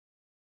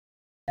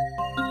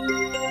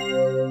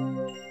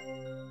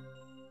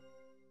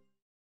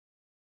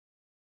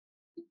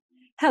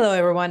Hello,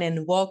 everyone,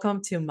 and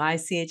welcome to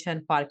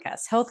MyCHN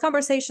podcast, Health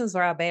Conversations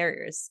Without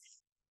Barriers.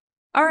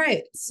 All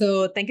right,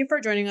 so thank you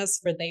for joining us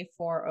for day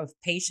 4 of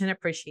Patient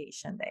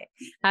Appreciation Day.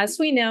 As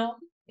we know,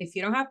 if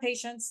you don't have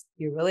patients,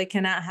 you really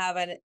cannot have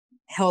a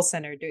health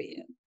center, do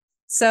you?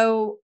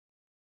 So,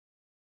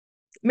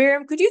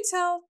 Miriam, could you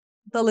tell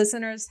the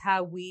listeners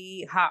how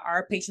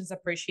our patients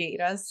appreciate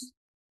us?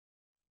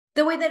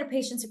 The way that our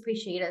patients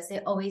appreciate us, they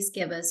always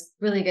give us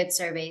really good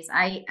surveys.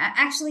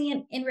 Actually,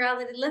 in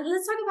reality,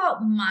 let's talk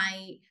about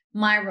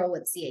my role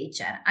with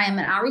CHN. I am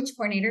an outreach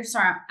coordinator, so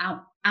I'm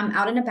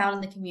out and about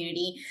in the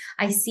community.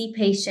 I see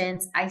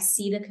patients, I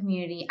see the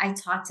community, I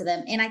talk to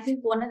them, and I think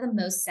one of the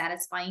most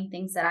satisfying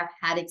things that I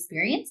have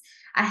experienced,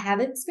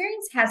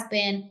 has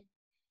been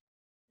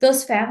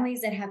those families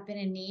that have been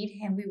in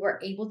need, and we were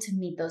able to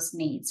meet those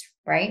needs,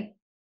 right?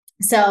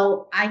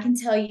 So I can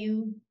tell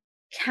you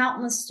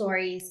countless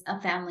stories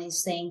of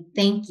families saying,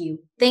 thank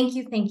you, thank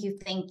you, thank you,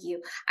 thank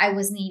you. I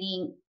was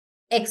needing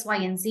X, Y,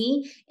 and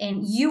Z,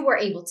 and you were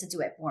able to do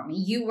it for me.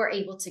 You were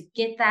able to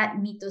get that,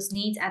 meet those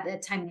needs at a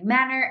timely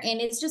manner.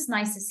 And it's just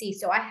nice to see.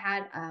 So I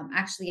had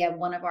actually at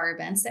one of our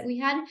events that we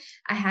had,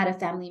 I had a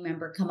family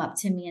member come up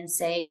to me and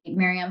say,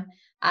 Miriam,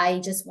 I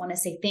just want to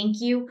say thank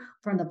you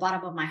from the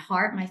bottom of my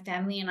heart. My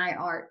family and I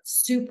are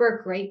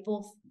super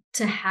grateful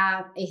to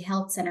have a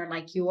health center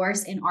like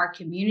yours in our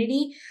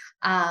community.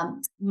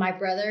 My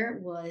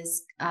brother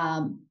was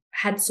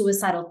had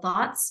suicidal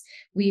thoughts.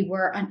 We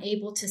were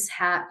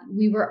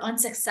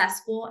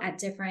unsuccessful at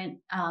different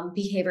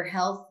behavioral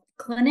health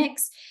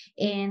clinics,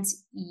 and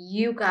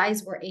you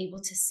guys were able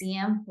to see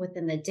him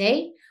within the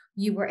day.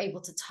 You were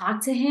able to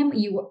talk to him.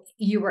 You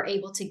were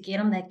able to get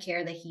him the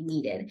care that he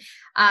needed.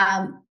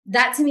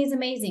 That to me is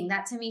amazing.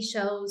 That to me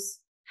shows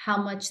how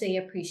much they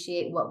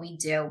appreciate what we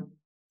do.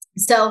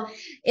 So,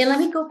 and let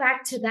me go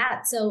back to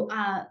that. So,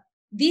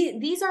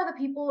 these are the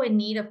people in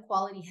need of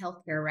quality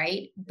healthcare,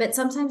 right? But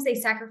sometimes they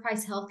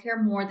sacrifice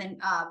healthcare more than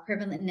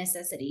prevalent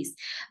necessities.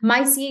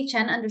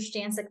 MyCHN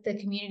understands that the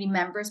community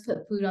members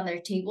put food on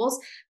their tables,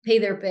 pay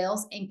their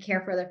bills, and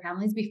care for their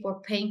families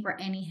before paying for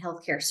any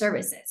healthcare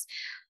services.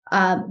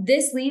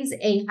 This leaves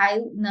a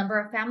high number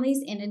of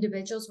families and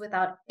individuals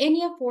without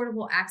any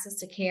affordable access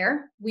to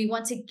care. We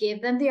want to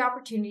give them the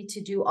opportunity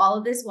to do all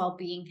of this while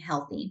being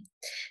healthy.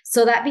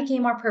 So that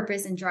became our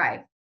purpose and drive.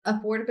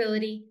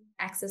 Affordability,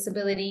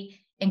 accessibility,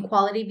 and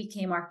quality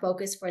became our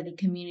focus for the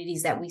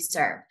communities that we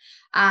serve.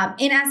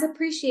 And as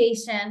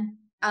appreciation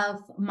of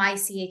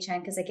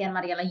MyCHN, because again,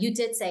 Mariela, you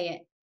did say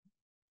it,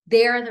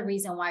 they are the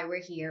reason why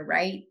we're here,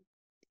 right?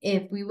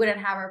 If we wouldn't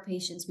have our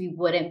patients, we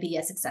wouldn't be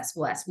as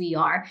successful as we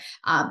are,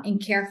 and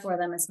care for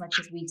them as much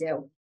as we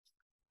do.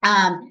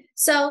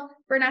 So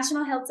for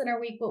National Health Center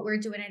Week, what we're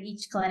doing at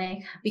each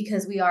clinic,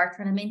 because we are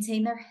trying to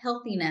maintain their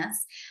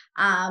healthiness,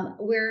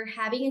 we're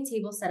having a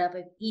table set up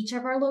at each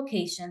of our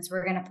locations.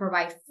 We're going to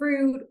provide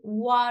fruit,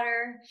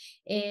 water,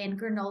 and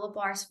granola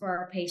bars for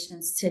our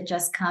patients to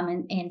just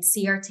come and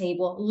see our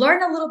table,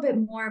 learn a little bit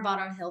more about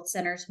our health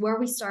centers, where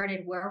we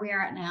started, where we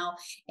are at now,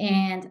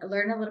 and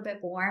learn a little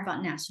bit more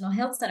about National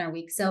Health Center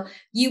Week. So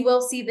you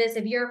will see this.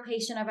 If you're a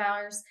patient of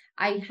ours,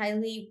 I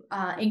highly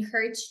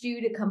encourage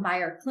you to come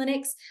by our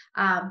clinics,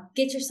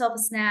 get yourself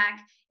a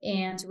snack,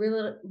 and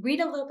really read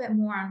a little bit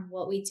more on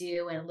what we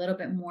do and a little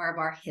bit more of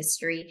our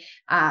history.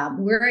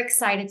 We're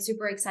excited,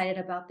 super excited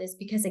about this,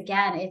 because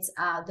again, it's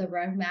the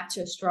roadmap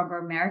to a stronger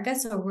America.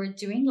 So we're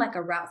doing like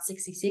a Route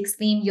 66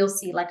 theme. You'll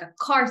see like a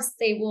car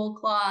stable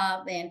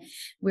club, and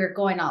we're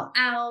going all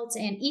out,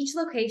 and each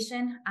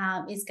location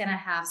is going to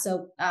have,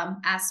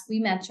 as we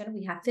mentioned,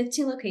 we have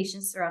 15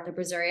 locations throughout the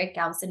Brazoria,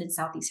 Galveston, and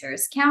Southeast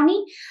Harris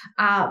County.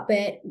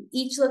 But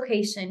each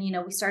location,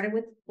 we started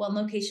with one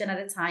location at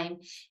a time,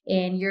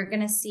 and you're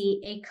going to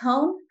see a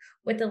cone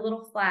with a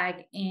little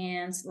flag.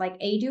 And like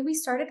ADU, we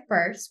started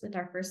first with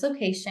our first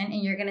location,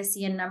 and you're going to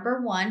see a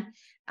number 1,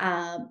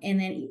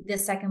 and then the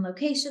second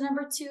location,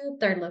 number 2,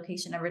 third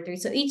location, number 3.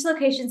 So each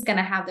location is going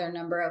to have their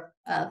number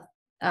of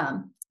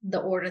the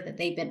order that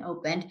they've been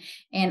opened.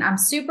 And I'm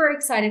super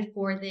excited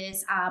for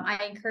this. I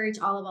encourage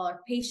all of our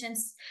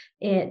patients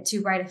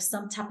to write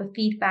some type of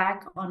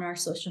feedback on our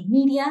social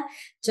media,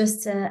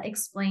 just to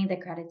explain the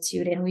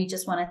gratitude. And we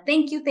just want to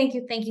thank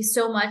you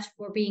so much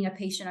for being a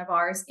patient of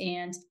ours,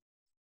 and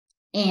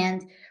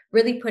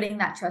really putting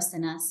that trust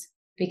in us,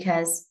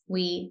 because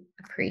we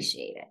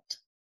appreciate it.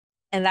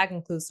 And that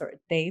concludes our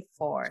day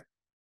 4.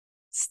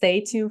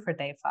 Stay tuned for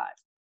day 5.